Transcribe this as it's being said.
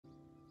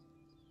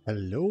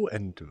Hello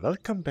and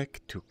welcome back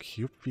to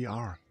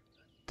cyubeVR.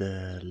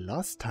 The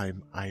last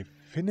time I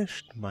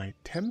finished my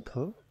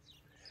temple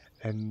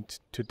and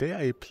today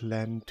I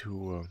plan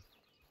to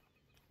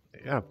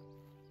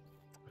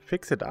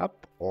fix it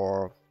up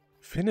or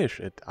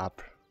finish it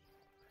up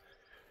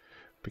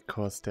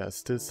because there's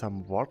still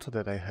some water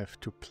that I have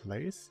to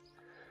place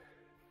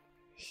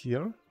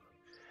here,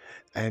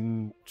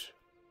 and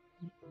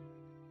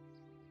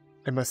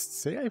I must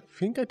say I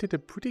think I did a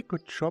pretty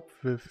good job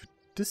with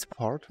this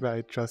part where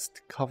I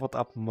just covered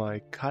up my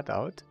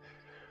cutout,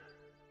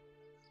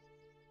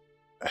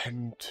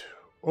 and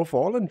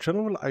overall in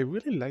general I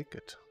really like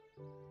it.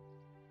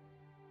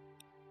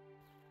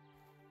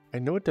 I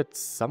know that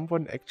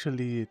someone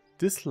actually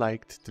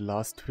disliked the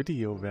last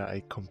video where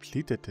I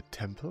completed the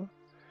temple,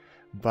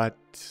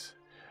 but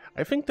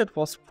I think that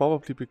was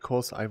probably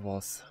because I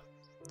was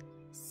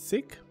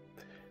sick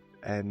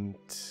and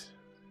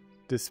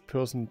this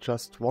person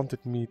just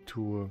wanted me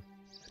to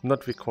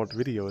not record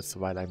videos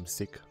while I'm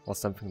sick or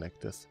something like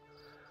this.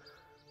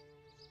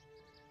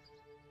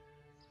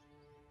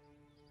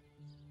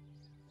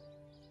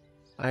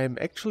 I am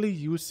actually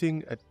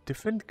using a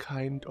different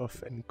kind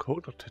of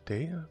encoder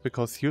today,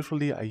 because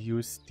usually I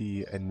use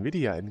the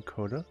NVIDIA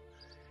encoder,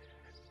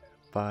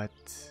 but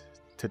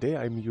today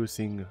I'm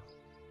using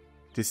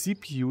the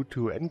CPU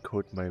to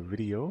encode my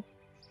video,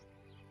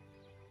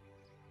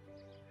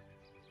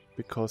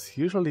 because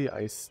usually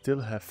I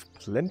still have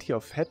plenty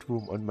of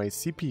headroom on my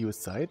CPU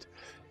side,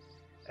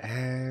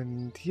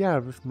 and yeah,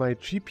 with my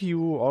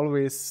GPU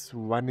always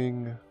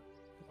running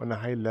on a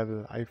high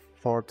level, I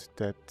thought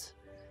that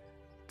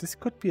this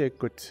could be a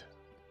good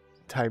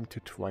time to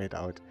try it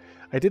out.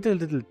 I did a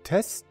little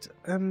test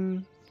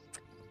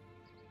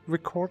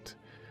record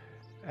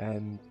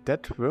and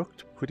that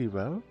worked pretty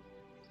well.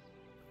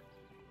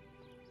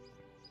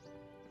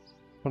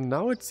 For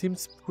now it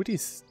seems pretty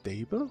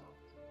stable.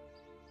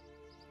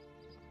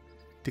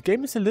 The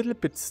game is a little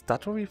bit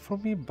stuttery for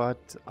me,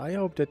 but I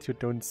hope that you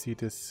don't see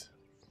this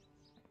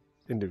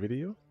in the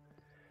video.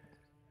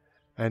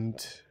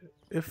 And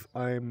if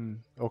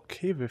I'm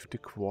okay with the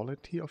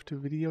quality of the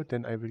video,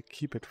 then I will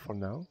keep it for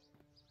now.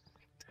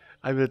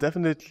 I will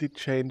definitely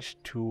change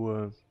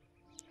to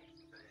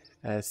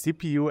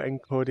CPU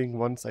encoding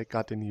once I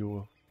got a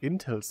new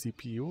Intel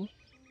CPU.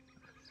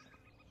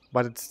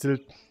 But it's still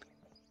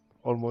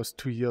almost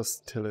 2 years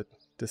till it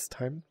this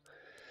time.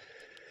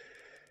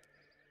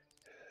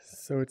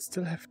 So it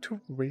still have to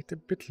wait a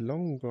bit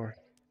longer.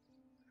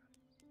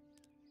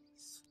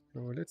 So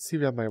let's see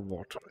where my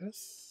water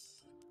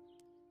is.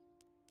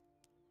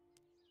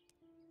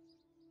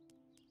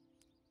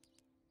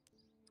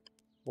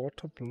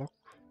 Water block.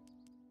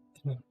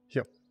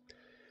 Here.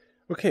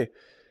 Okay.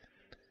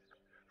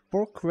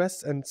 4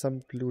 quests and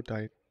some blue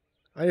dye.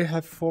 I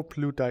have 4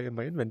 blue dye in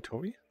my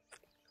inventory,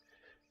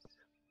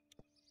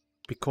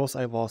 because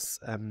I was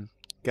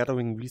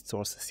gathering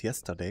resources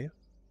yesterday.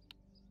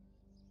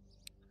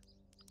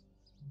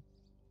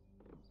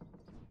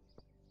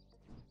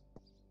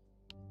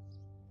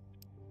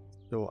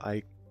 So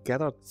I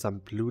gathered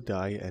some blue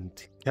dye and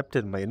kept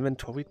it in my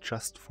inventory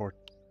just for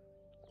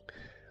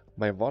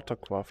my water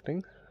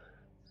crafting.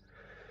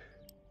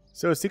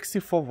 So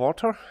 64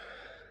 water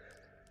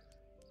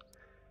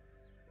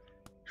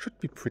should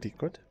be pretty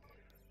good.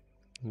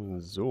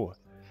 So.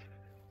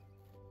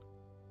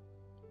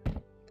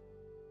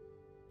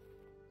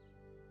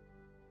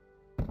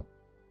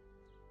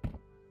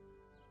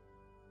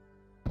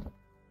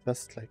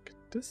 Just like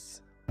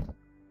this.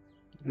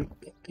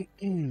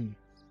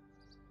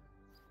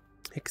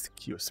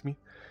 Excuse me.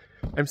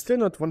 I'm still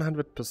not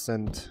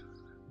 100%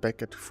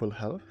 back at full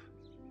health,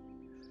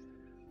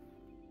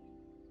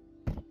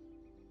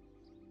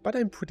 but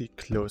I'm pretty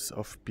close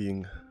of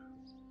being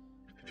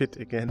fit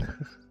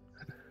again.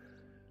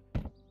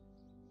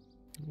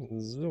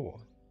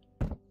 So.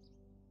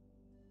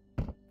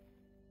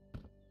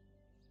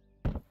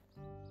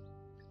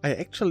 I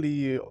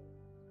actually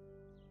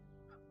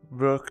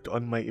worked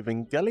on my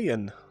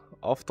Evangelion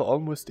after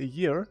almost a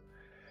year,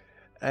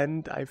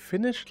 and I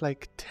finished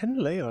like 10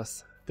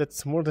 layers.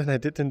 That's more than I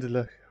did in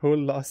the whole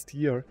last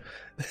year.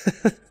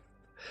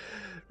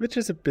 Which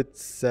is a bit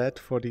sad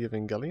for the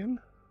Evangelion.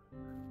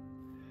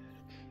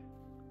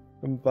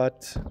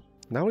 But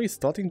now he's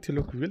starting to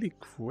look really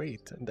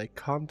great, and I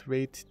can't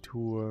wait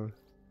to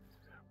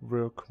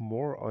work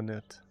more on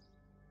it.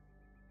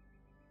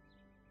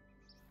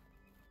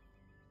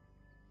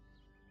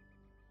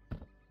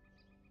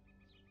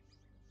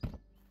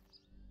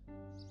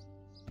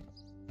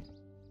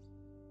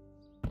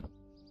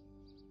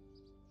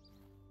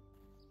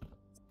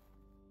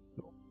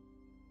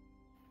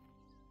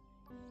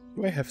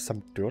 Do I have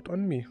some dirt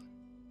on me?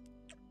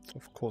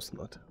 Of course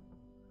not.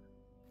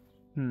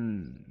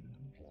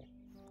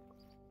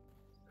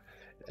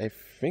 I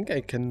think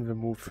I can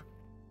remove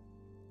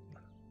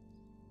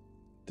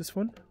this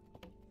one.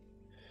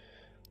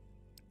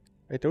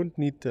 I don't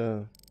need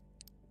the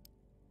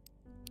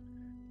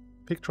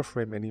picture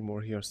frame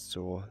anymore here,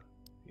 so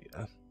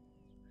yeah.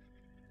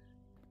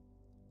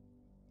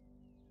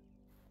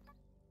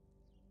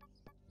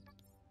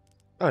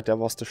 Ah, there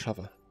was the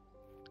shovel.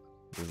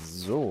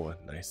 So,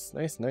 nice,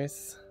 nice,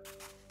 nice.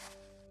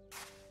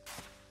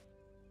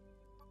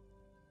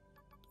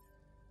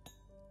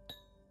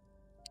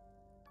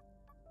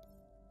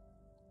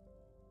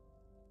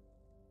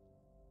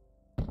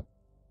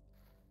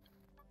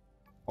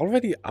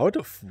 Already out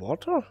of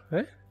water?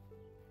 Eh?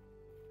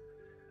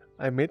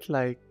 I made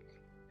like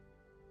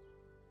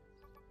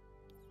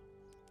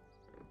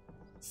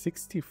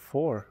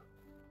 64.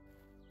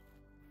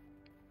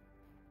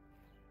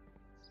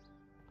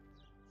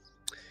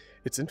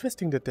 It's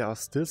interesting that there are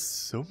still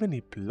so many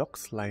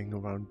blocks lying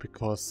around,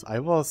 because I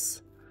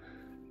was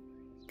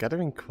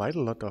gathering quite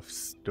a lot of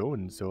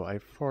stone, so I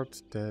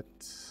thought that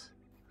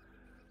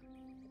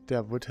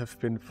there would have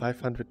been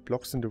 500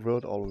 blocks in the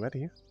world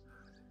already.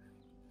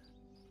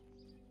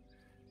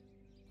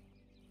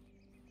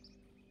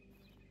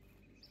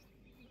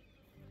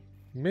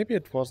 Maybe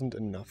it wasn't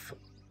enough.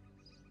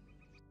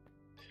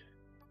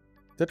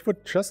 That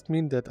would just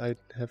mean that I'd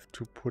have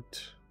to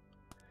put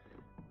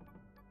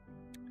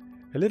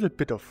a little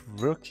bit of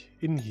work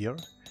in here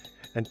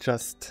and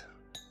just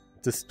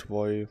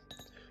destroy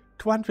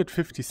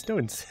 250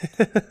 stones.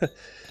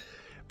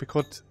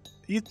 Because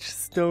each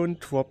stone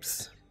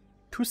drops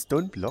 2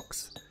 stone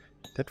blocks.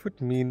 That would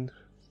mean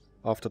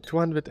after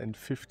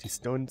 250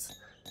 stones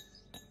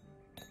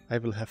I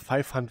will have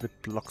 500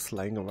 blocks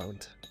lying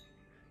around.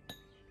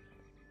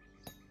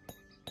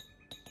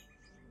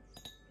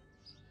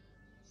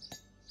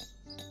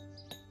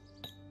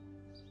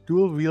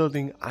 Dual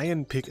wielding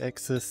iron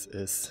pickaxes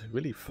is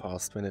really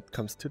fast when it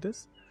comes to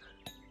this.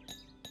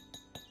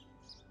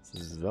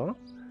 So.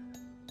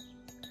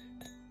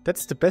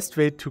 That's the best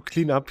way to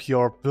clean up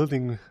your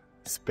building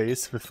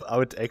space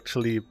without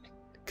actually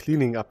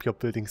cleaning up your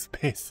building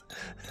space.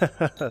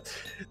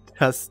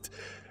 Just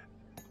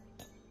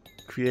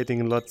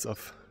creating lots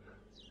of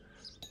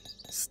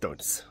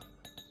stones.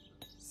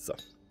 So.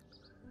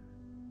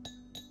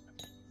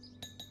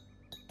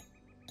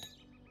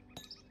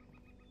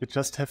 You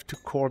just have to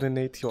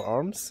coordinate your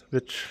arms,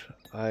 which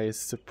I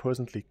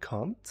supposedly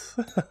can't.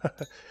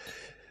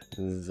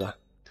 So.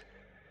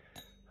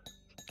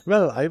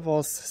 Well, I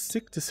was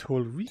sick this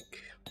whole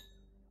week.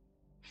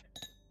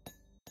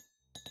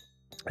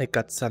 I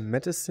got some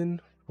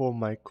medicine for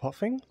my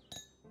coughing.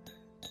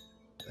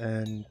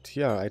 And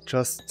yeah, I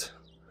just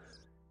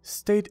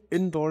stayed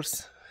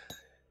indoors,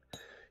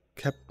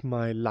 kept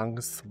my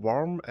lungs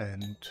warm,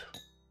 and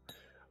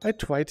I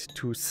tried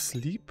to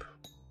sleep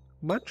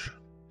much,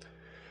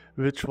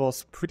 which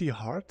was pretty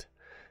hard.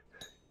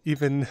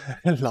 Even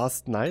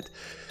last night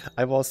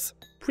I was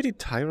pretty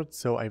tired,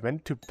 so I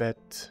went to bed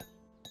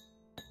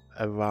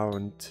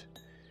around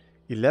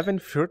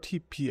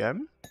 11:30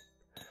 p.m.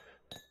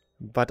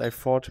 But I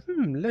thought,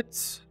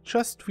 let's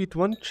just read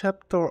one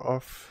chapter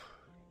of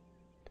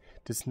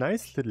this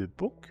nice little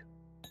book.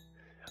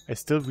 I'm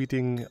still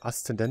reading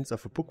Ascendance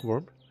of a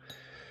Bookworm.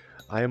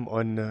 I am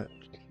on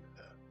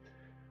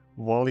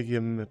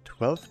volume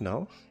 12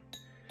 now.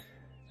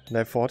 And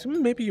I thought,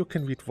 maybe you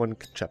can read one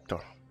chapter.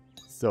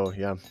 So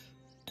yeah,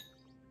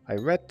 I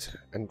read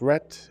and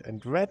read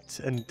and read,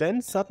 and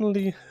then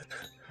suddenly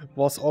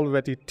was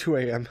already 2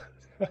 a.m.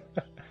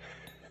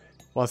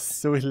 Was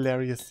so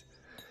hilarious.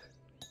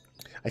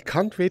 I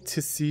can't wait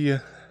to see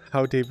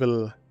how they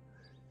will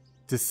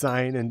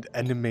design and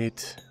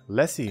animate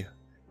Lassie.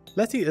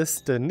 Lassie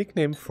is the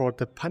nickname for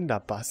the panda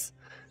bus,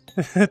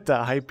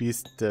 the high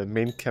beast the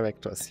main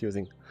character is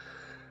using.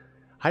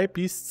 High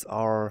beasts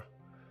are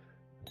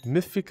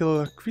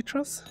mythical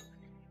creatures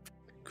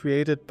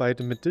created by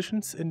the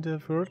magicians in the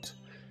world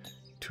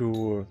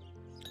to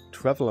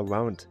travel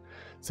around.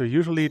 So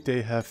usually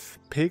they have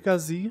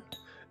Pegasi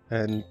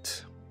and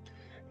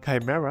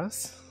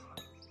chimeras,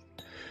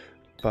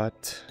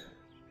 but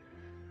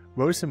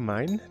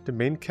Rosamine, the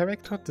main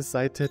character,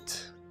 decided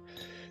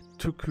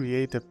to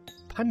create a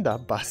panda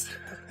bus.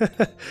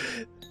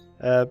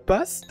 A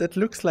bus that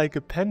looks like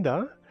a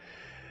panda,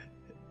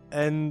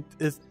 and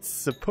it's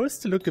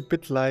supposed to look a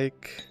bit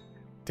like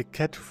the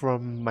cat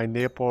from My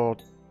Neighbor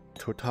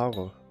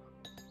Totoro.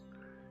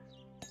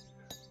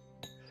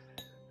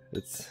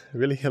 It's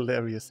really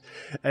hilarious.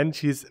 And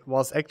she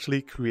was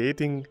actually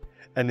creating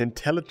an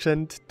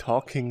intelligent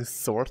talking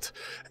sword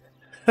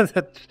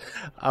that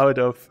out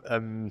of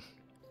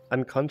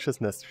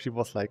unconsciousness. She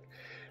was like,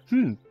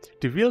 the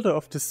wielder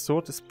of this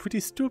sword is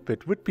pretty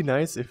stupid. Would be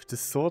nice if the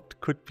sword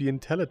could be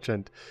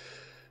intelligent.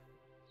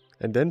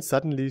 And then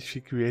suddenly she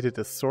created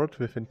a sword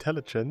with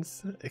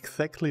intelligence,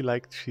 exactly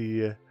like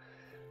she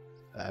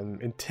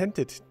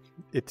intended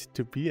it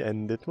to be,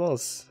 and it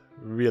was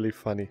really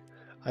funny.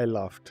 I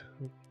laughed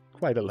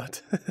quite a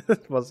lot.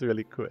 It was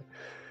really cool.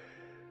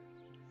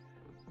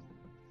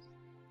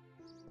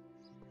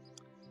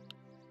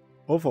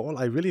 Overall,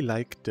 I really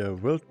like the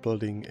world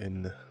building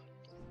in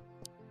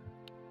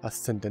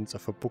Ascendance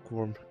of a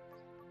Bookworm.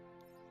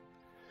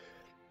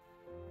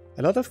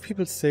 A lot of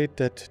people say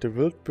that the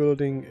world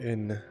building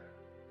in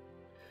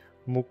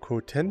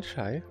Moko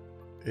Tenshai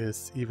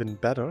is even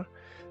better,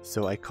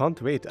 so I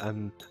can't wait.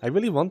 I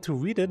really want to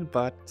read it,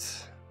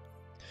 but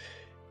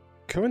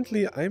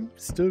currently I'm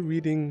still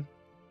reading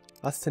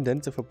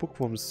Ascendenz of a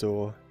Bookworm,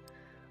 so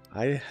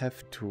I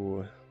have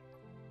to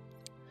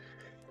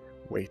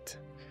wait.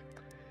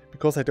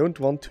 Because I don't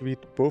want to read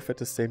both at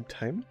the same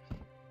time.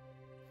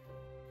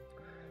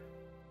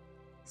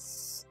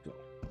 So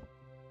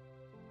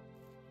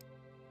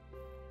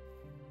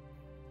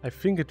I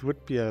think it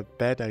would be a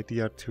bad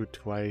idea to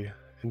try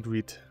and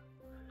read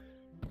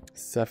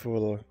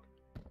several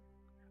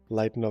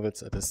light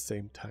novels at the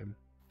same time.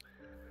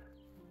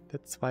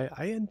 That's why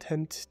I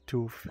intend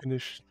to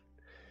finish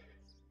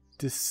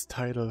this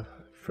title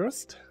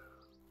first.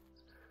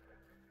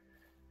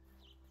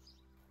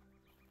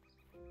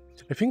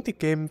 I think the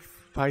game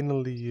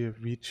finally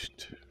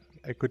reached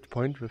a good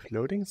point with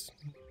loadings.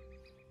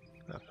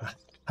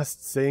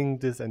 Just saying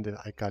this and then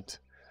I got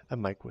a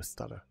micro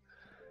stutter.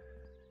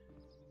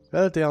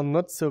 Well, they are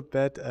not so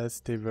bad as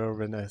they were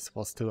when I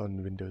was still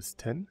on Windows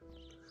 10.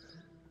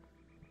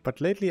 But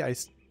lately I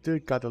still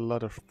got a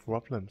lot of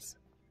problems.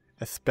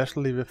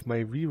 Especially with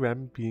my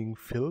VRAM being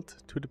filled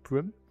to the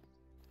brim.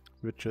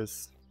 Which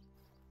is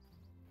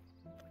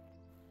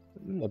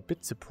a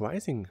bit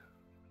surprising.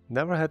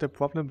 Never had a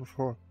problem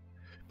before.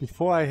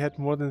 Before I had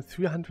more than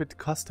 300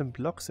 custom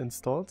blocks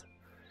installed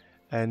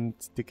and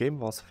the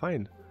game was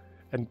fine.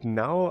 And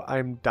now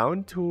I'm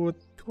down to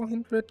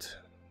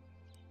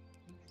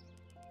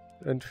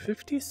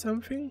 250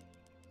 something?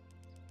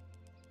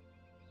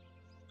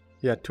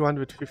 Yeah,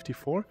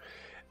 254.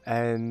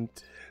 And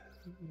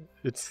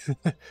it's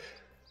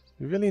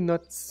really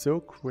not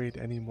so great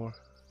anymore.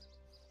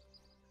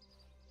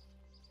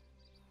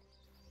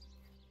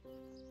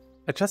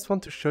 I just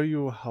want to show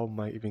you how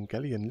my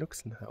Evangelion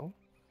looks now.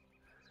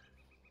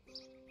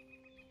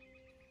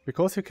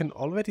 Because you can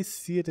already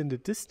see it in the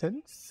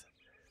distance.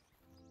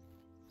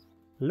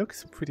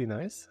 Looks pretty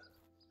nice.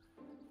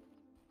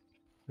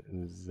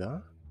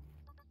 So.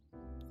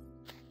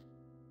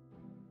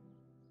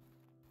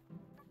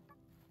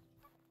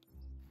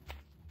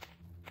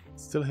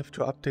 Still have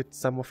to update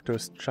some of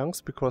those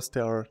chunks because they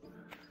are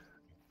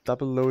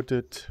double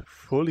loaded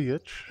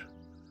foliage.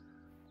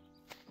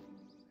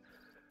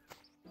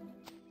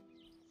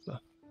 So.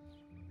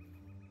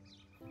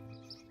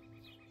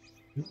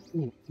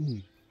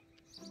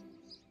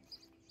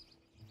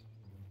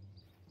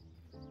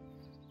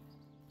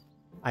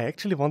 I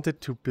actually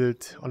wanted to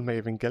build on my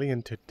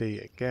Evangelion today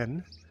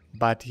again,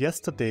 but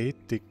yesterday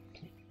the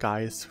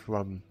guys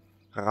from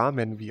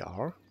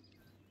cyubeVR,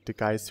 the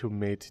guys who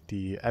made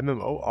the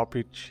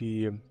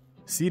MMORPG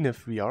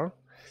cyubeVR,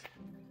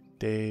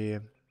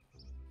 they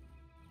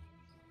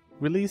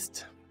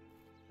released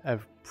a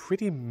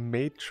pretty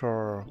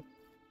major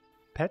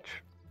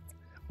patch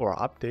or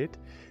update,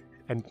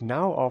 and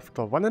now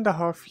after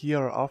 1.5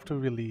 years after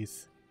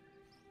release,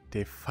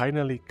 they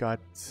finally got...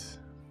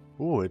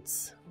 Oh,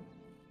 it's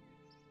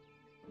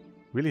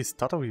really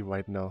stuttery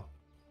right now.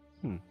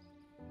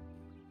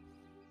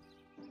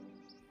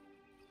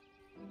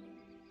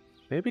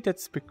 Maybe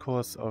that's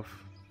because of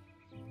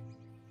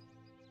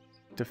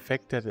the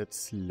fact that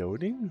it's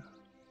loading?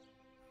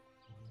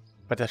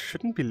 But I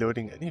shouldn't be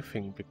loading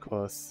anything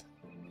because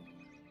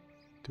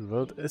the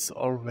world is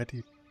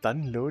already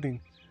done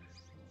loading.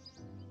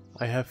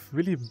 I have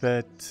really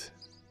bad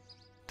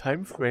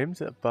time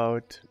frames,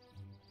 about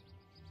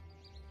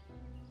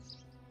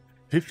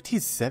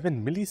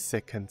 57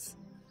 milliseconds.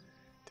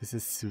 This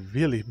is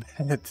really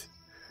bad.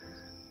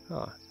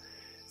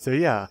 So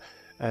yeah,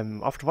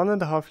 after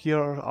 1.5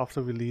 years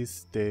after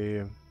release,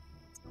 they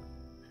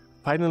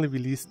finally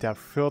released their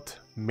third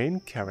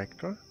main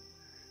character.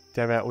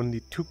 There were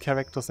only 2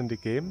 characters in the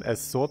game, a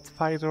sword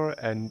fighter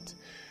and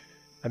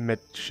a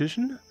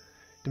magician.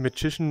 The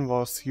magician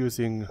was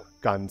using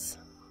guns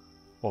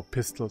or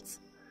pistols.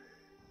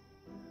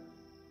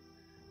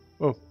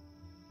 Oh.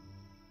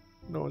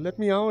 No, let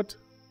me out.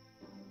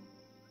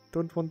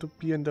 Don't want to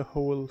be in the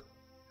hole.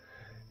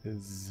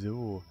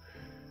 So.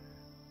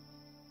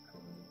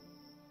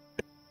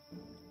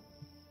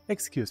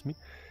 Excuse me.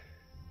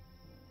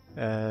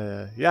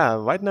 Yeah,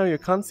 right now you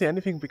can't see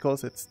anything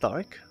because it's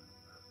dark.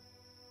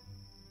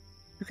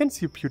 You can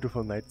see a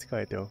beautiful night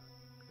sky though.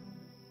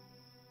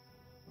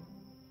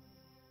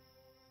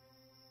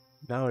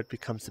 Now it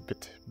becomes a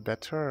bit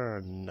better.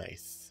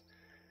 Nice.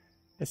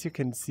 As you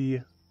can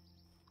see,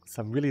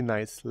 some really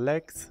nice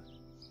legs.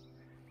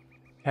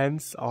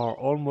 Hands are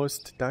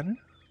almost done.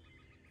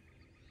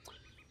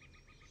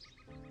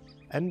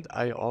 And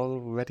I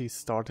already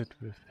started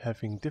with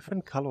having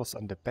different colors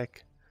on the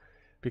back,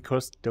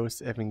 because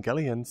those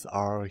Evangelions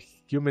are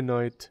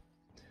humanoid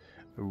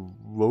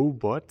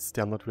robots.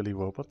 They're not really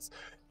robots.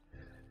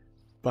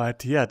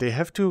 But yeah, they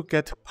have to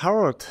get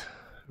powered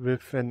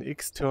with an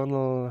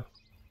external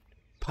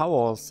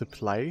power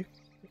supply,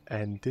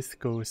 and this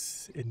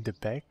goes in the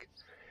back.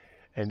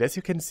 And as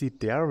you can see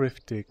there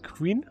with the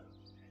green,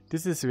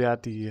 this is where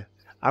the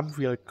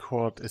umbriel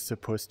cord is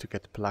supposed to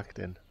get plugged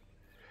in.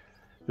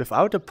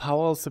 Without a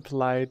power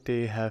supply,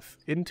 they have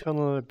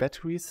internal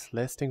batteries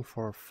lasting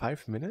for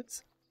 5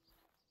 minutes.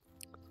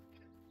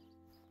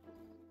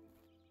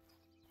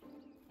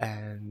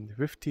 And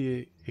with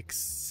the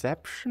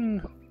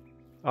exception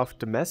of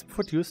the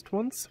mass-produced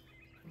ones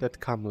that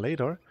come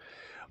later,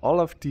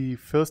 all of the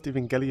first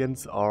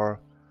Evangelions are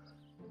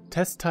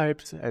test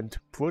types and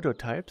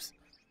prototypes.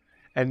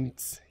 And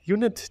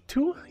Unit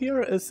 2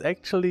 here is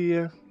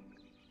actually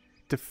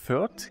the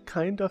third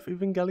kind of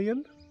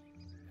Evangelion.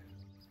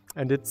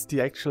 And it's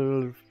the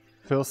actual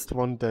first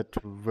one that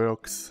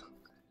works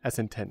as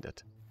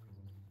intended.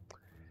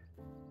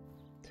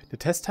 The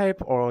test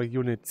type, or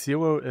Unit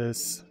 0,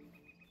 is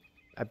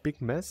a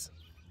big mess.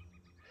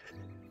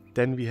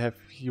 Then we have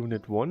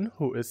Unit 1,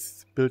 who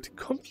is built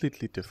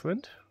completely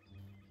different.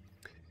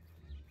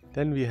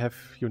 Then we have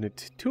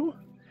Unit 2.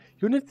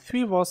 Unit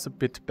 3 was a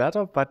bit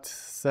better, but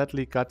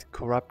sadly got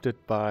corrupted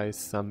by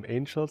some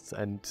angels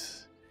and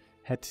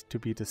had to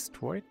be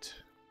destroyed.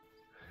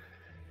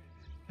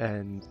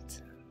 And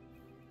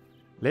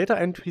later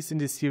entries in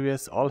the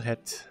series all had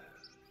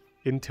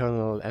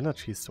internal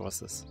energy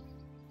sources.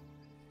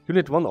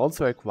 Unit 1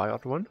 also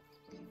acquired one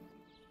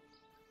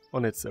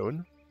on its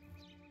own,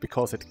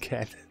 because it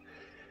can.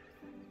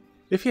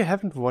 If you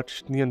haven't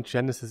watched Neon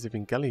Genesis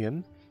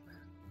Evangelion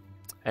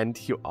and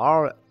you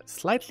are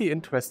slightly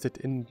interested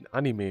in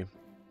anime,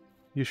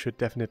 you should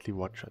definitely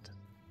watch it.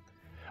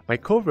 My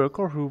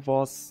coworker, who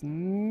was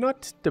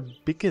not the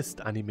biggest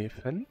anime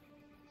fan,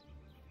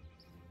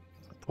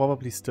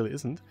 probably still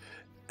isn't,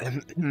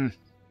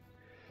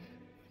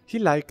 he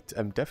liked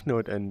Death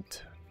Note and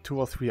 2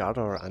 or 3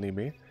 other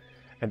anime,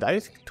 and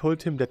I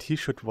told him that he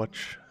should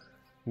watch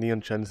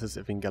Neon Genesis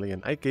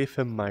Evangelion. I gave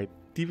him my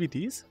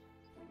DVDs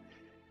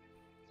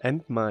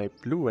and my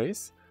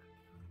Blu-rays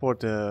for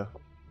the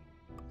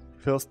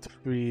first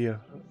 3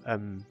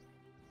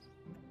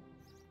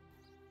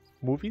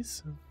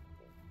 movies,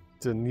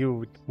 the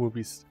new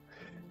movies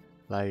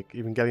like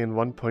Evangelion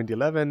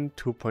 1.11,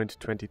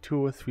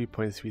 2.22,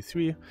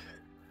 3.33.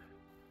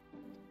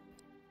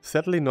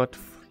 Sadly not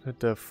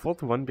the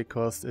 4th one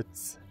because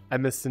it's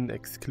Amazon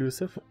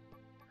exclusive.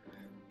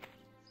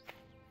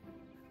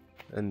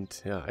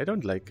 And yeah, I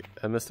don't like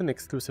Amazon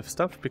exclusive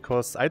stuff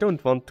because I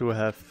don't want to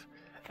have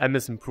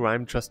Amazon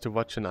Prime just to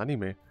watch an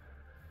anime.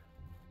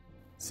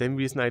 Same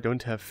reason I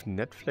don't have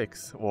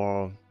Netflix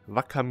or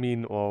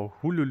Wakamin or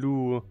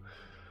Hululu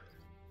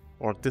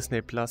or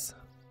Disney Plus.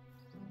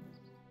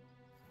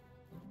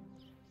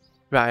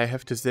 Where I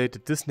have to say the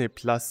Disney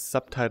Plus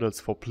subtitles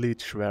for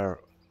Bleach were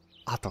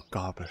utter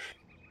garbage.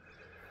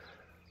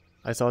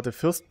 I saw the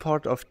first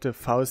part of the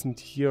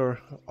 1000-year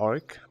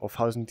arc or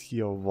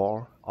 1000-year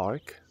war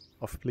arc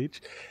of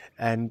Bleach,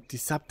 and the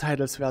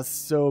subtitles were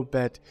so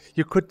bad.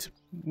 You could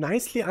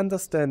nicely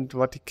understand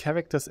what the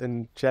characters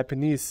in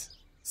Japanese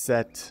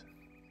said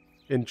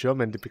in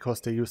German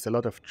because they used a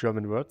lot of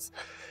German words,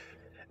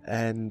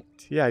 and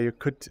yeah, you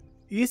could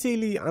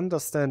easily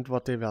understand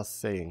what they were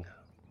saying.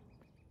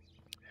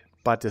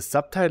 But the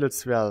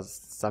subtitles were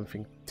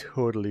something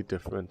totally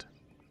different.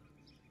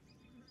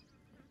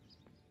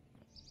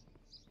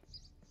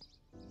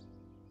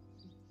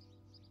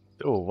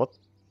 Oh, what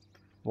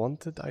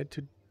wanted I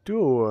to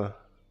do?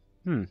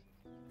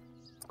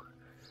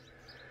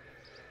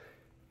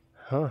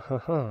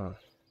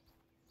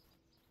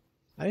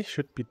 I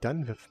should be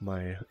done with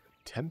my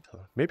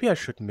temple. Maybe I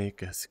should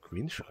make a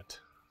screenshot.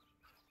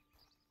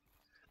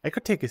 I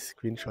could take a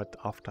screenshot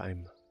after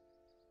I'm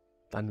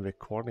done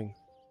recording.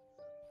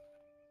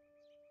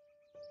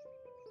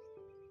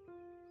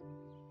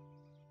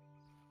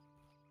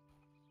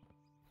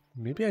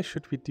 Maybe I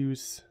should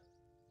reduce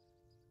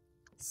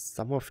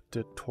some of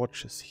the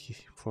torches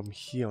from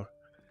here.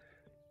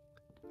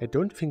 I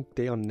don't think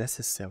they are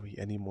necessary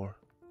anymore.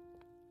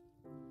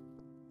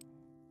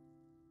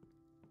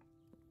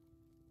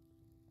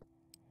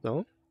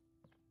 So,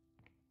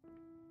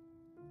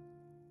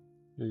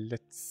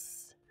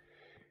 let's...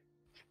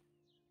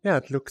 Yeah,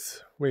 it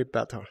looks way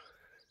better.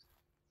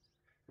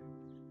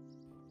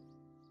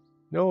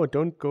 No,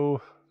 don't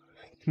go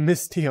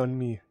misty on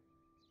me.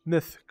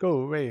 Myth,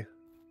 go away.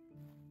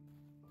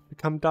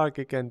 Become dark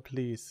again,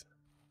 please.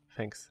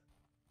 Thanks.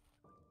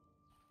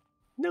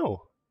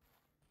 No.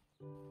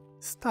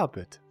 Stop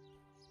it.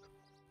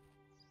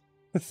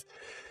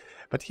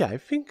 But yeah, I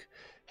think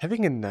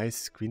having a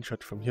nice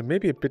screenshot from here,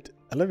 maybe a bit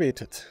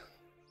elevated.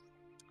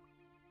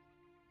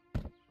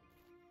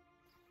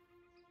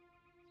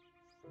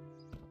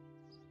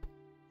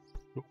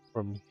 Look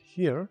from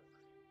here.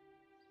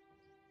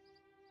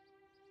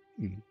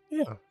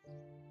 Yeah.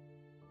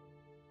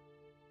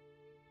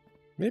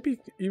 Maybe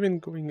even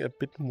going a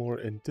bit more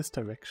in this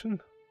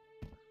direction.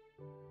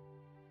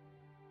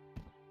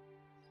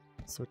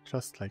 So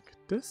just like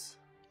this.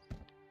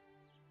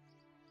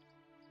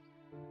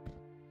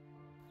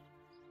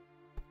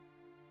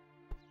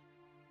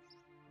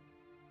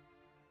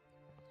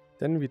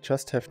 Then we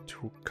just have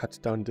to cut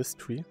down this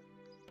tree.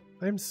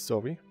 I'm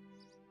sorry.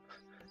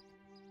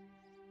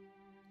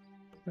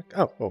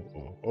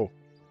 Oh.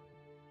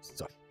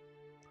 So.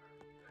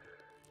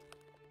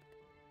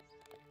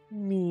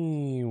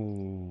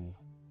 Meow.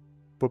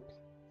 Boop.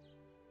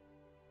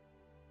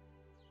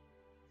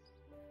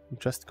 I'm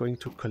just going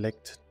to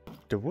collect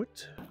the wood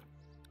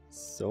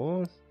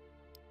So.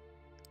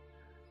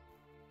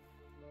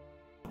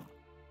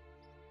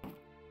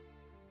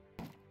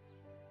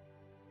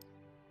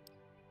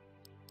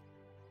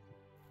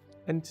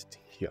 And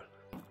here.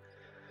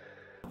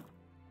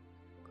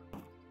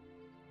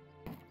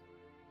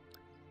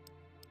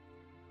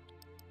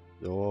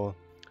 So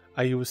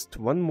I used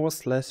one more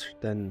slash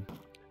than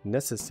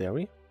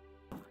necessary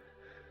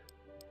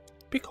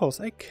because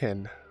I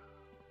can.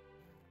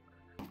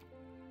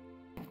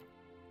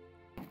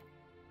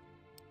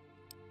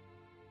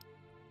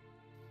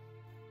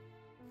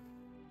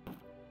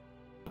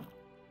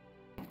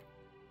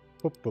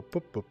 Boop, boop,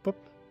 boop, boop, boop.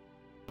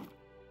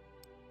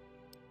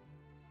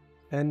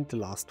 And the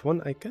last one,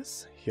 I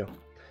guess, here.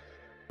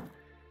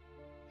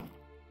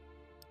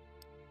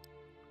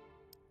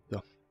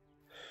 So.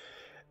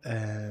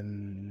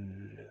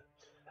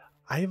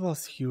 I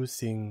was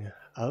using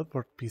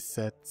Albert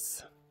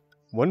Bisset's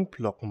one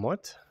block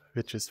mod,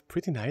 which is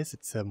pretty nice.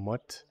 It's a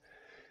mod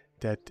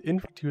that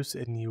introduces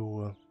a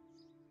new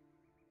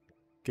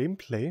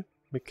gameplay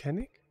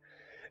mechanic,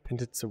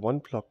 and it's a one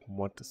block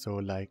mod, so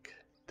like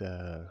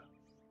the...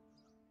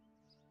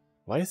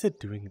 Why is it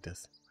doing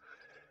this?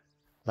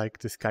 Like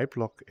the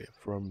skyblock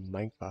from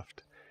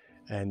Minecraft.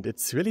 And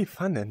it's really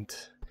fun, and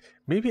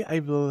maybe I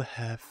will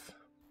have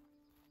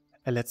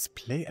a Let's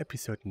Play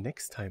episode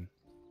next time.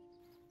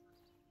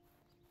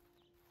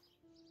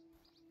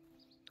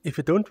 If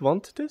you don't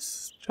want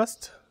this,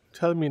 just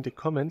tell me in the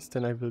comments,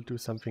 then I will do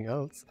something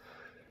else.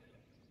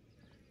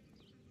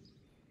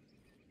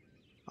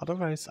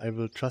 Otherwise, I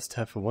will just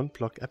have a one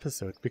block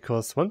episode,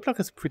 because one block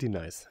is pretty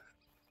nice.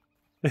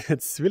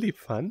 It's really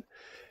fun,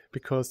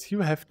 because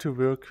you have to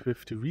work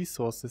with the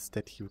resources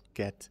that you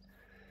get.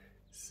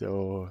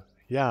 So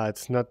yeah,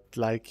 it's not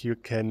like you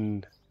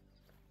can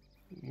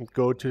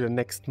go to the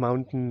next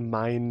mountain,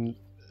 mine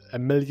a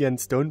million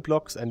stone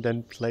blocks and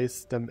then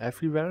place them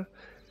everywhere.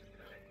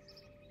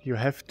 You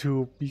have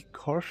to be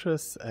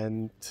cautious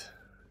and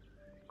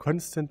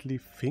constantly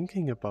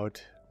thinking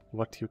about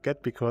what you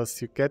get,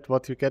 because you get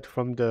what you get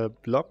from the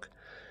block,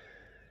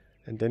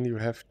 and then you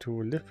have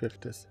to live with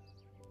this.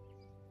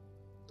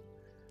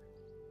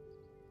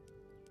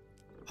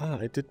 Ah,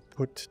 I did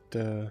put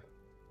the...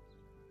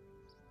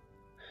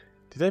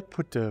 Did I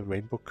put the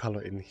rainbow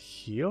color in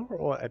here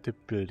or at the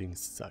building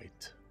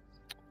site?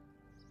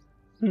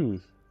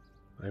 I'm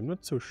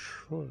not so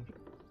sure.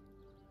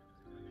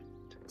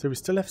 So we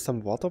still have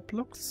some water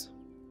blocks.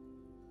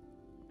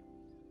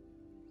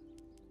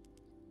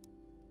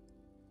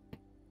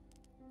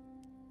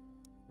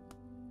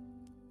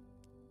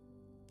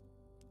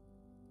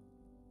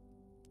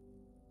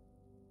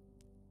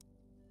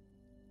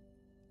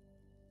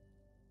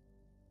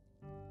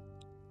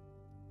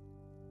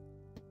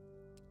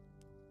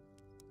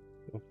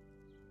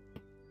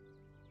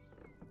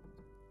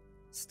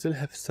 Still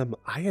have some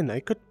iron. I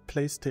could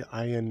place the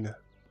iron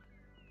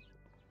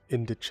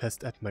in the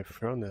chest at my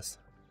furnace,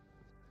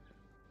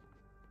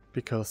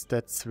 because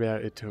that's where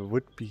it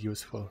would be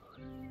useful.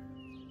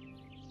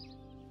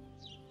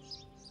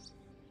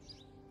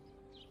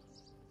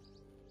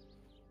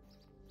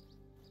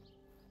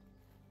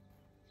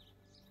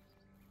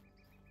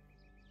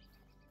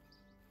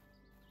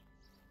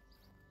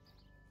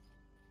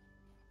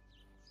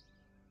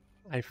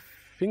 I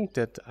think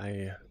that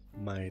I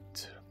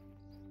might...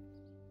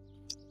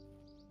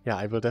 Yeah,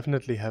 I will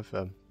definitely have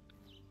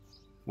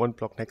one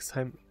block next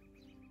time.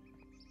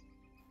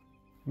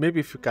 Maybe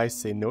if you guys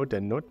say no,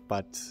 then not,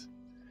 but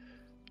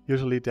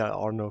usually there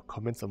are no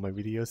comments on my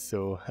videos,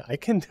 so I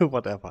can do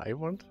whatever I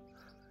want.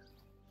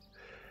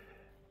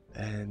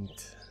 And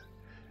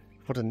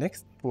for the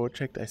next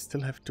project, I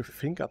still have to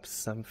think up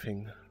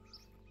something.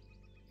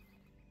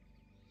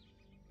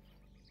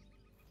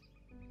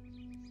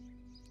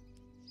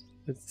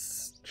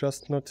 It's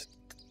just not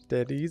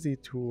that easy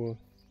to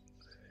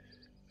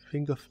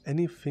think of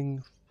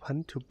anything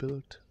fun to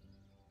build.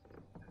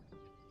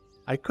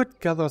 I could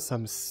gather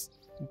some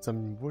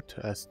wood,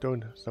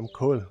 stone, some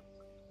coal.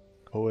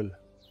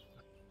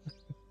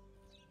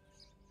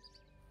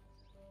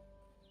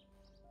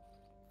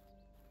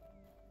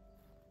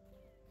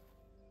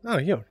 Ah,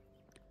 here.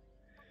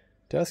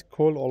 There's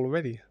coal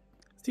already.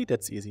 See,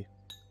 that's easy.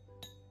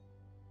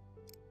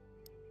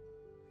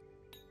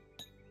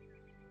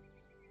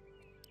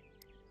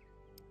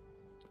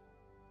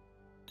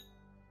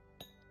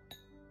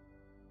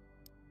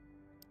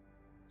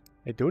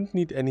 I don't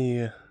need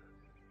any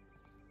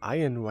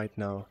iron right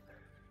now.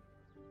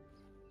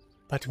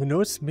 But who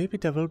knows, maybe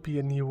there will be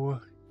a new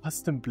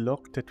custom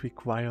block that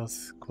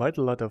requires quite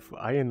a lot of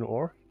iron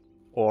ore.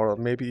 Or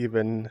maybe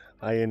even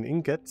iron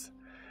ingots.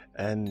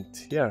 And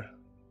yeah,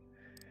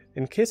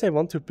 in case I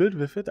want to build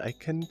with it, I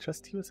can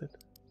just use it.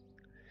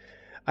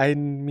 I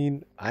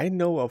mean, I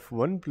know of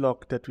one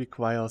block that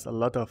requires a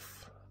lot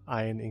of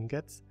iron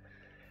ingots.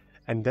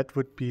 And that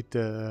would be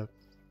the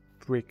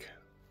brick.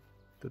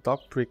 The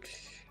dark brick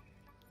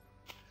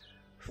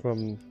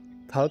from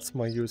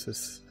Talsma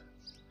uses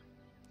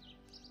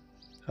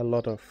a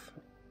lot of...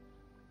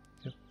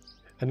 Yeah,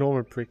 a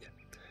normal brick.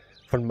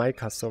 Von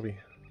Mica, sorry.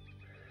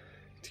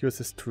 It it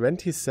uses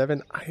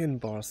 27 iron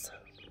bars,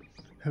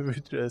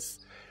 which is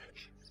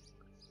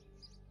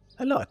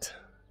a lot.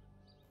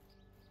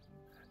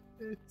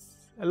 It's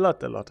a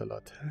lot. A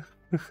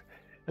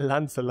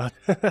lot.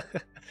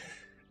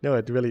 No,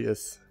 it really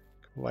is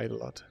quite a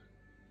lot.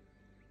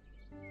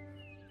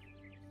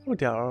 Oh,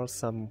 there are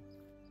some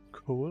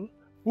coal.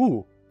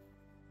 Ooh!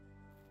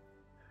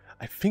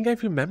 I think I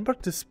remember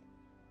this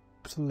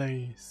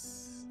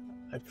place.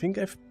 I think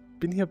I've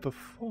been here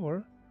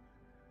before.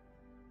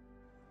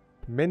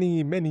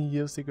 Many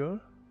years ago.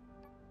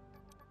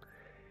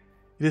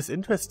 It is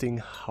interesting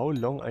how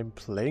long I'm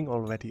playing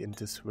already in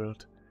this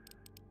world.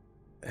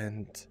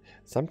 And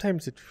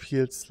sometimes it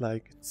feels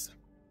like it's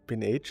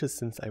been ages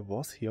since I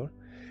was here.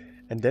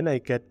 And then I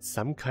get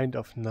some kind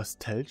of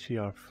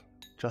nostalgia of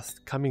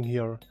just coming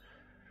here,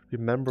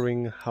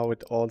 remembering how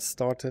it all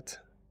started.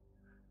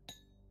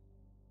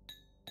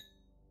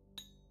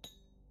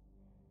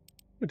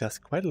 Oh, there's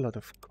quite a lot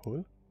of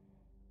coal.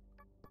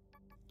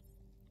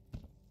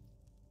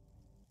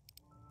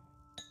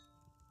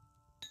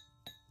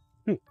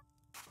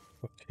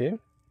 Okay.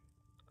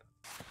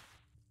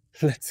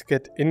 Let's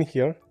get in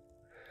here.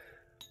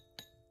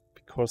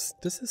 Because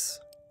this is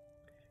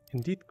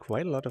indeed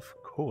quite a lot of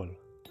coal.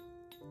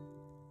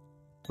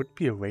 Would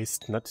be a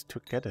waste not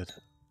to get it.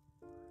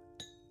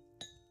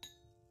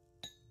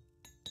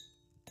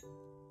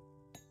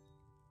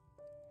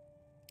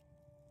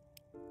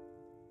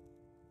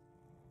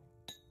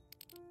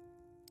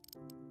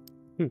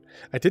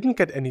 I didn't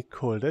get any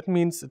coal. That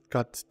means it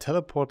got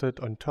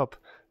teleported on top.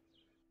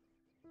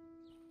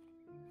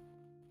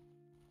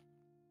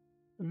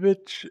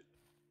 Which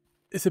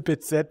is a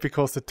bit sad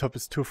because the top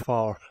is too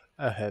far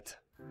ahead.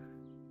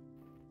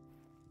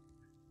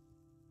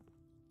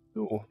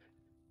 Oh.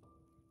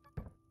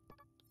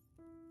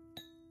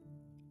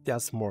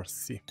 There's more,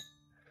 see.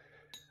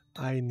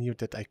 I knew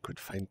that I could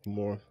find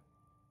more.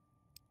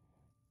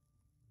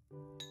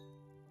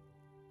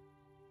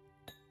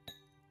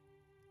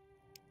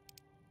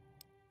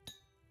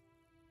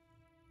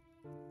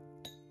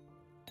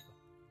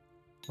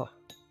 Ha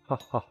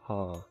ha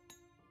ha.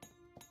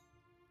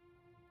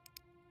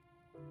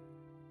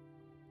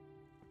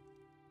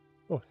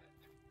 Oh,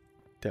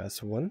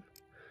 there's one.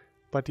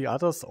 But the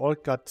others all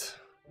got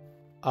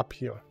up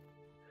here.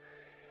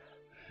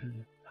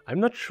 I'm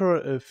not sure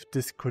if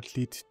this could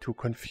lead to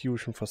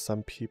confusion for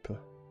some people.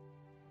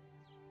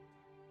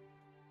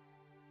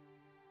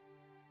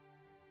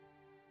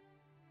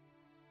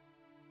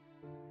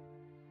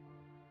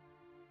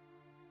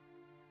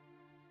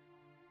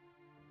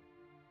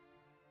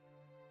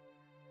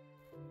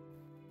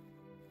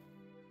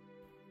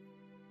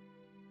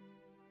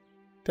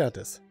 There it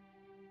is.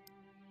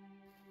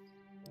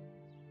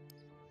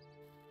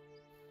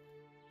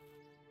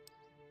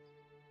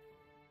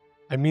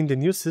 I mean, the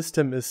new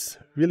system is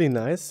really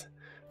nice.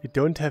 We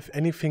don't have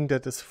anything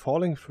that is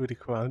falling through the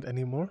ground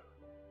anymore,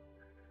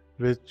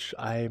 which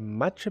I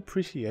much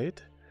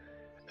appreciate,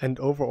 and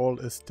overall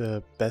is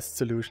the best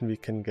solution we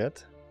can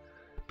get,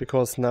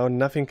 because now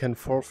nothing can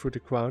fall through the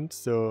ground,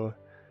 so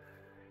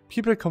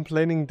people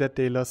complaining that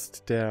they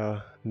lost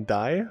their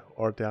dye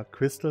or their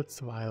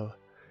crystals while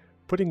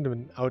putting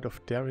them out of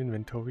their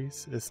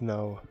inventories is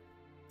now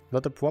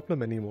not a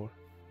problem anymore.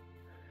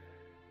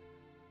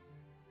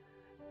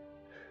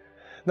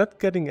 Not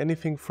getting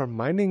anything from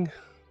mining.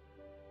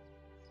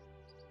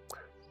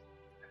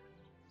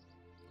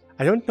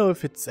 I don't know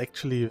if it's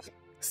actually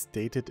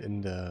stated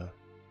in the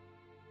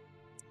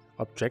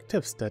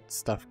objectives that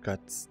stuff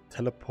got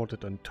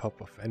teleported on top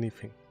of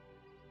anything.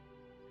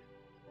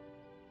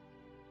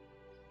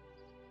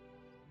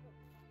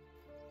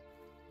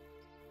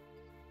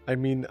 I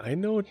mean, I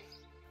know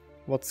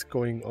what's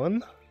going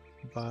on,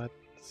 but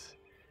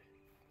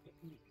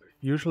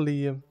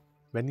usually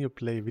when you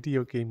play a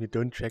video game, you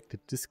don't check the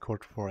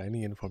Discord for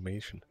any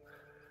information.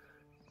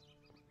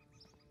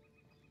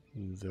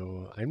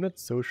 So I'm not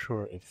so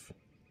sure if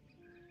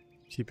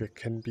people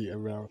can be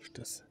aware of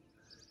this.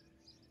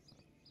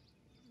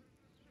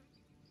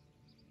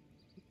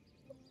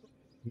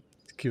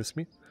 Excuse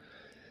me.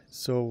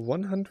 So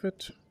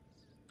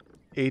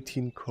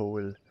 118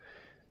 coal.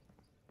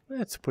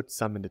 Let's put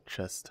some in the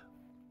chest.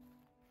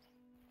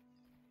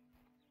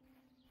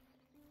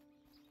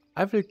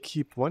 I will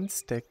keep one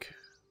stack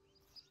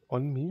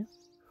on me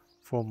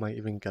for my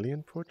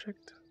Evangelion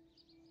project.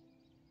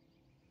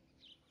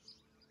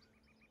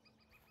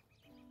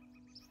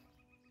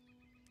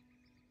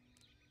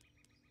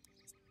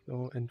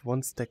 So, and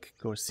one stack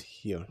goes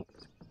here.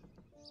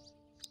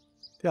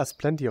 There's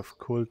plenty of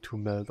coal to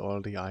melt all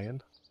the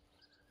iron.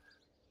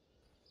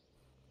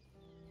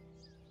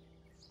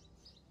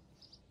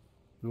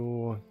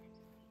 So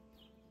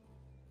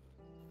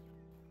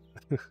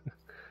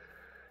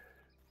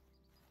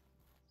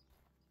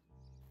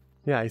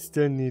yeah, I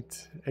still need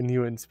a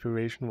new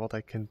inspiration what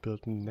I can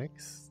build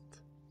next.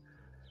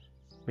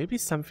 Maybe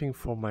something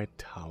for my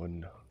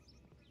town.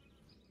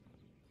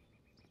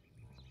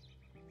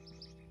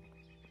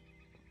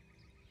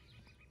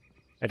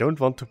 I don't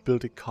want to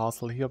build a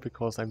castle here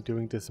because I'm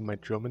doing this in my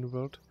German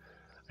world.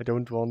 I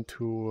don't want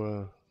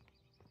to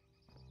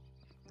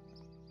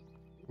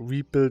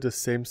rebuild the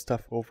same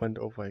stuff over and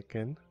over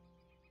again.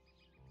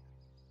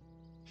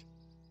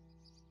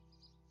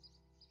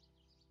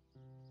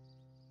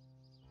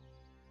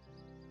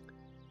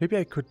 Maybe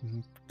I could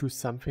do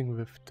something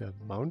with the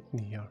mountain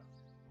here.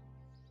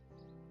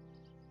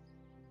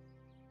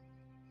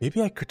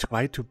 Maybe I could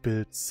try to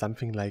build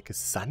something like a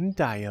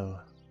sundial.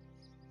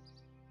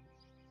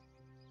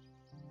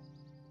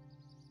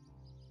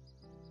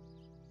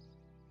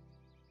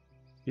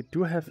 You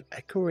do have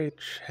accurate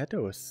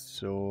shadows,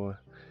 so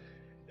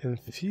in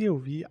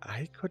theory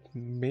I could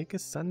make a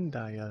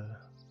sundial.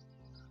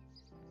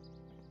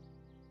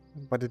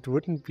 But it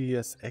wouldn't be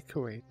as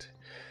accurate.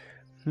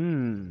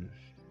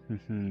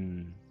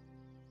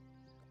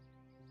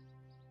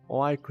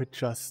 Or I could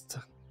just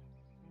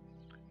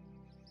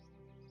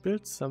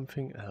build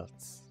something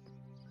else.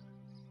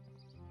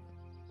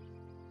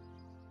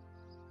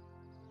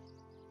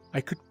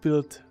 I could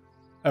build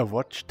a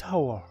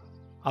watchtower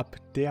up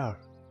there.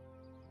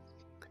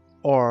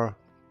 Or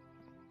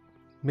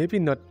maybe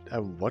not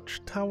a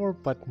watchtower,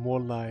 but more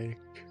like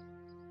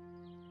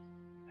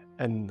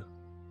an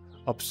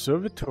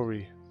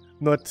observatory.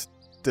 Not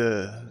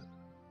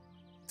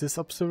this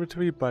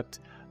observatory, but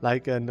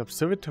like an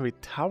observatory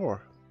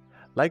tower.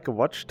 Like a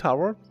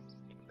watchtower,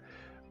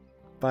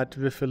 but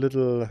with a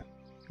little,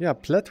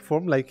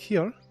 platform like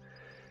here.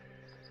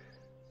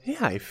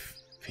 Yeah, I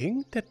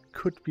think that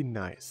could be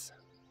nice.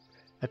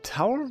 A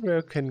tower where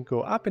you can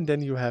go up, and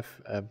then you have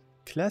a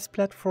glass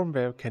platform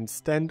where you can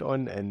stand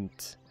on and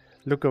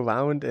look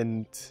around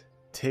and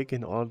take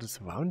in all the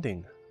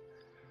surrounding.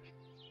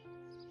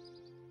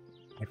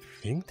 I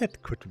think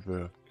that could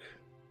work.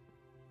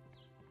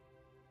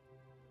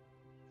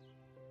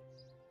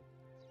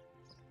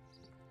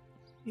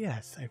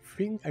 Yes, I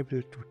think I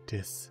will do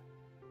this.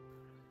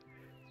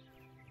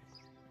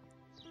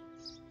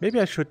 Maybe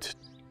I should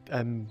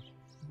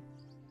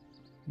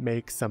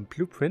make some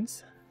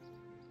blueprints.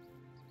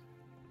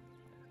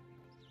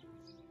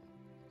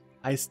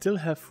 I still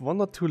have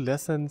 1 or 2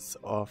 lessons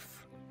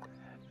of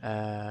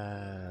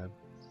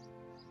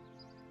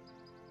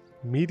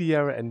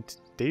media and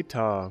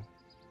data.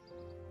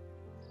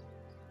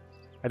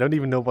 I don't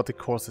even know what the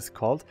course is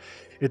called.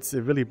 It's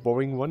a really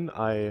boring one.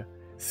 I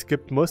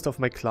skipped most of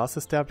my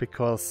classes there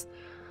because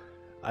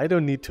I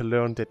don't need to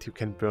learn that you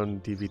can burn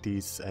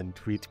DVDs and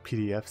read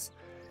PDFs.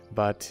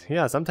 But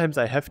yeah, sometimes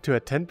I have to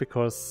attend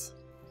because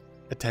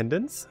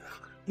attendance.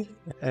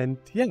 And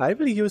yeah, I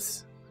will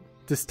use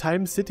this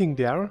time sitting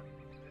there,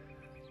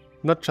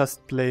 not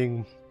just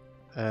playing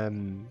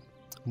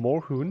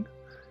Moorhoon.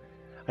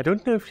 I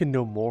don't know if you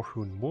know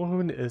Moorhoon.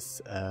 Moorhoon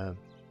is a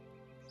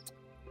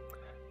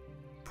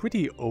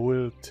pretty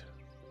old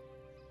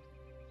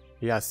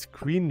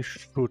screen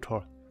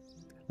shooter,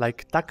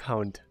 like Duck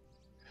Hunt.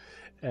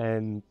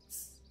 And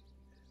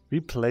we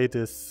play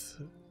this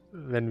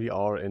when we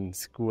are in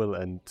school,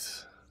 and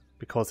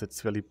because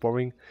it's really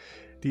boring,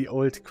 the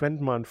old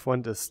grandma in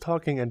front is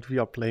talking and we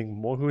are playing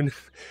Moorhoon.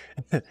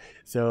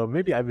 So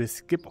maybe I will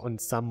skip on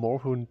some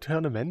Moorhoon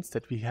tournaments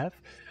that we have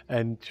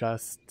and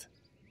just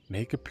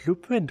make a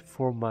blueprint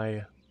for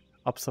my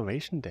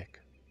observation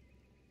deck.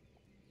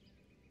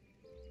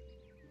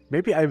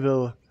 Maybe I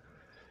will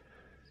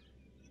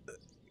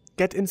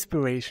get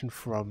inspiration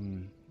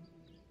from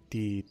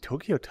the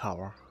Tokyo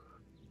Tower,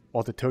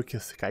 or the Tokyo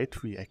Sky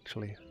Tree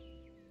actually.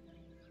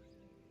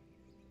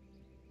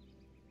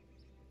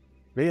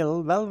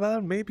 Well,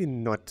 maybe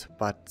not,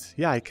 but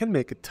yeah, I can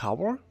make a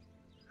tower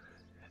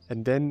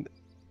and then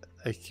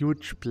a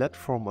huge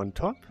platform on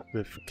top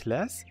with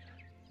glass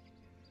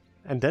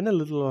and then a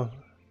little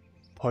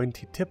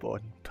pointy tip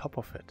on top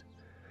of it.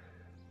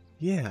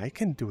 Yeah, I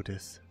can do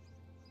this.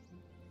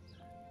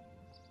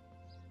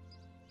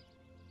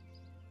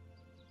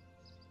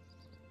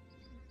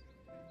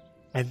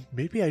 And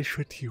maybe I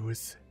should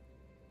use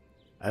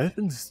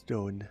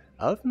Elvenstone.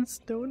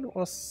 Elvenstone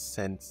or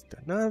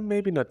sandstone? No,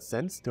 maybe not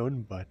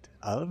sandstone, but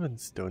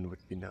Elvenstone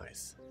would be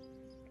nice.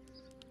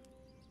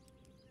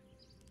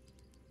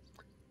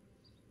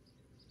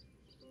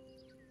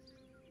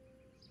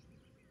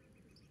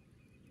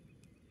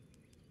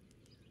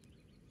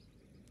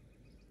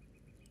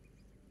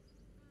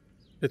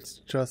 It's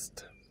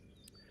just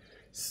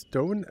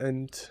stone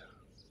and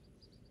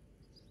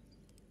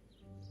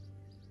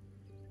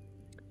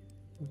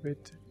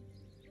wait,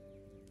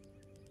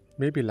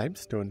 maybe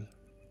limestone.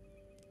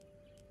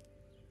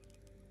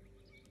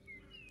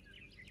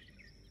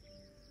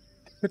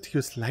 I could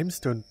use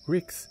limestone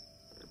bricks.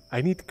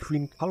 I need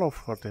green color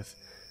for this.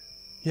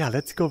 Yeah,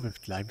 let's go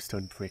with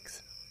limestone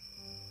bricks.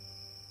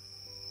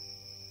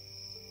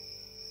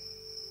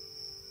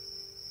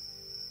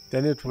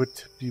 Then it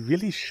would be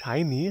really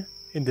shiny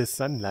in the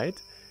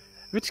sunlight,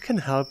 which can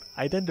help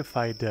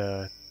identify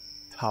the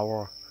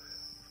tower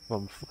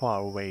from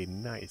far away.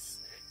 Nice.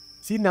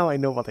 See, now I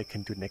know what I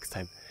can do next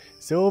time.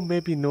 So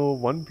maybe no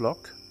 1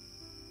 block.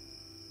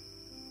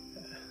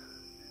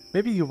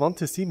 Maybe you want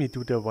to see me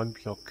do the 1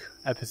 block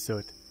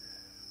episode.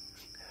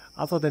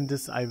 Other than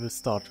this, I will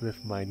start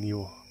with my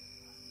new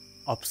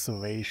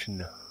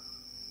observation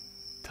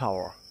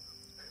tower.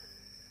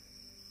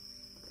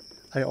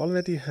 I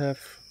already have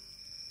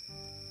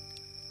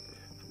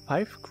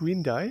 5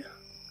 green dye.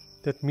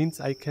 That means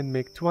I can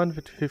make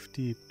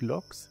 250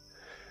 blocks,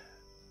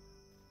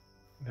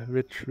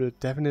 which will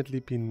definitely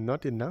be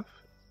not enough.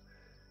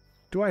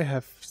 Do I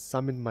have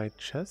some in my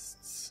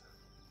chests?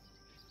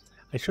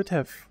 I should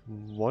have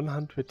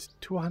 100,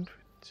 200.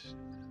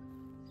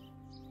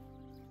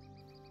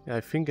 Yeah,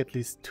 I think at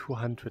least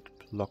 200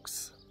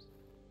 blocks.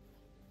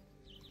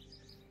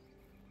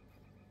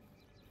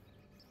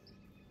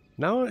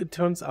 Now it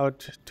turns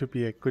out to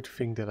be a good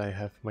thing that I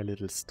have my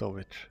little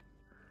storage.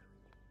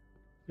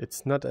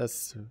 It's not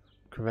as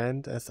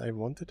grand as I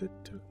wanted it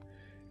to.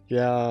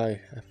 Yeah,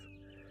 I have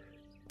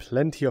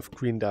plenty of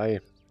green dye.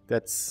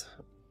 That's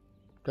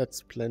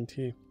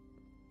plenty.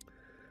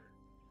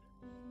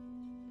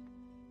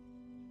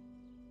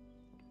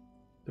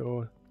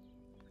 So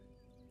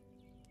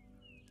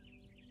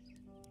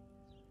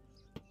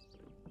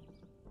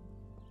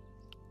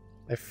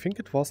I think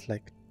it was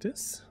like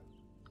this.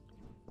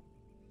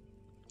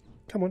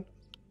 Come on.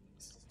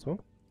 So.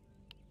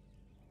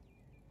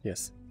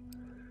 Yes.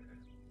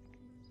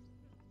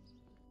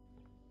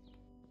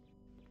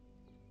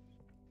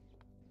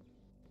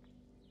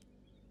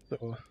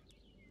 So.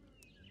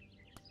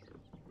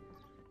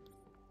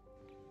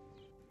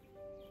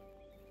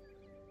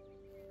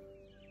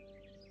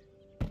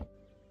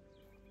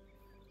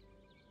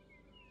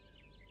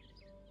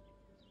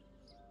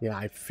 Yeah,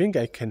 I think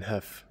I can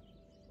have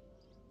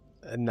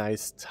a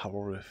nice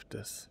tower with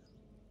this.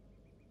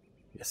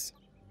 Yes.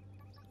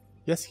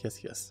 Yes,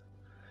 yes, yes.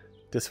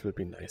 This will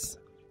be nice.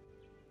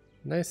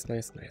 Nice,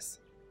 nice, nice.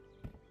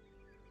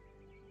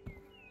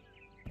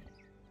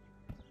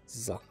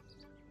 So.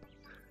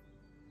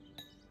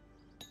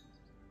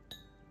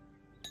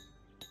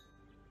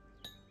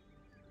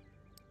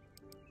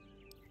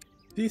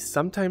 See,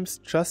 sometimes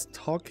just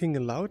talking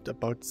aloud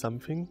about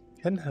something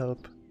can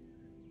help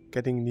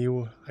getting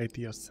new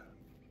ideas.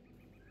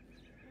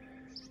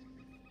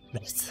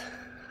 Nice.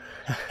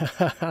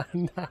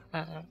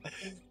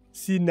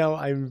 See, now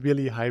I'm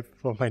really hyped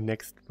for my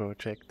next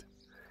project.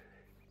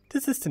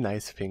 This is the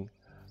nice thing.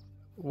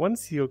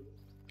 Once you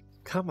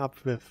come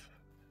up with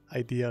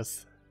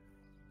ideas,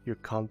 you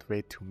can't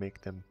wait to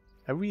make them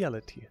a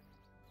reality.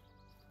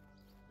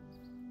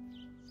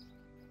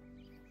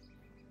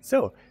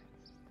 So,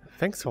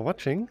 thanks for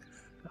watching.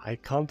 I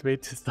can't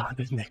wait to start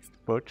the next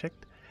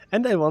project.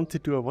 And I want to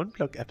do a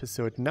 1-block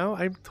episode. Now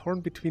I'm torn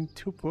between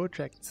 2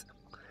 projects.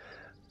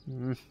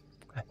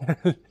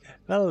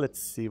 Well,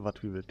 let's see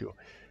what we will do.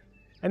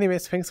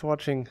 Anyways, thanks for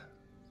watching.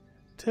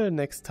 Till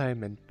next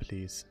time, and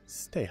please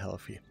stay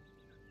healthy.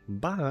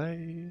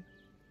 Bye.